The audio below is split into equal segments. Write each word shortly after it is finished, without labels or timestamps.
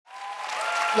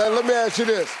Now, let me ask you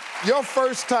this. Your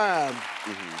first time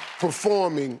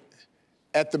performing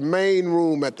at the main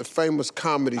room at the famous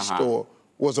Comedy Store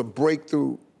was a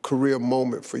breakthrough career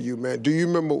moment for you, man. Do you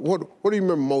remember, what do you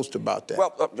remember most about that?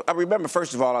 Well, I remember,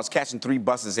 first of all, I was catching 3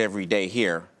 buses every day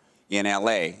here in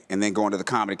L.A. and then going to the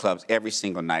comedy clubs every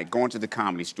single night, going to the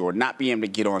Comedy Store, not being able to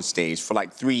get on stage for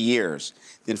like 3 years.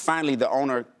 Then finally the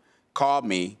owner called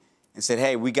me and said,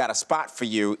 hey, we got a spot for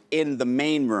you in the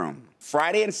main room.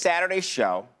 Friday and Saturday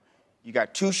show, you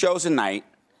got 2 shows a night.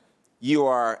 You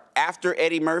are after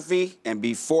Eddie Murphy and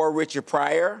before Richard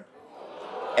Pryor,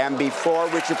 and before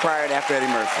Richard Pryor and after Eddie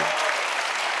Murphy.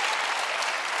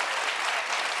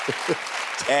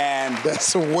 And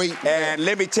that's a weight, man. And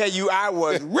let me tell you, I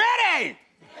was ready.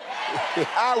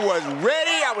 I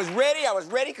was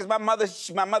ready, because my mother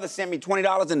sent me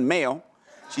 $20 in the mail.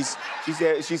 She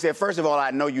said, first of all,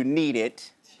 I know you need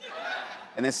it.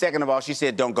 And then second of all, she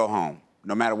said, don't go home.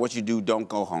 No matter what you do, don't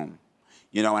go home.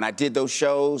 You know, and I did those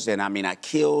shows, and I mean, I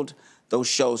killed those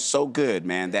shows so good,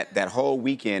 man, that whole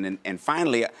weekend. And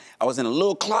finally, I was in a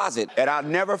little closet, and I'll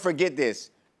never forget this.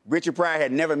 Richard Pryor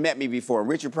had never met me before.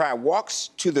 Richard Pryor walks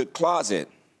to the closet,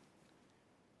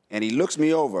 and he looks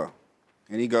me over,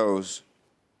 and he goes,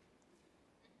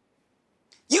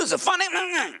 "You's a funny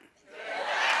man."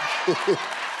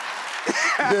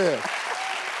 Yeah.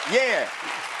 Yeah.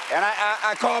 And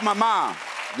I called my mom,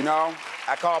 you know.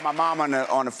 I called my mom on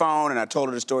the phone, and I told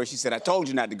her the story. She said, I told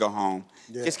you not to go home.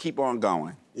 Yeah. Just keep on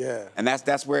going. Yeah. And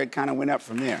that's where it kind of went up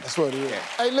from there. That's what it is. Yeah.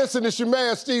 Hey, listen, it's your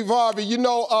man, Steve Harvey. You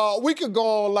know, we could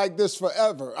go on like this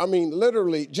forever. I mean,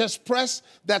 literally, just press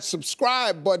that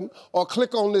subscribe button or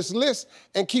click on this list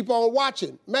and keep on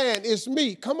watching. Man, it's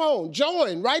me. Come on,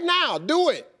 join right now. Do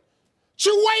it. What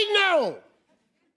you waiting on?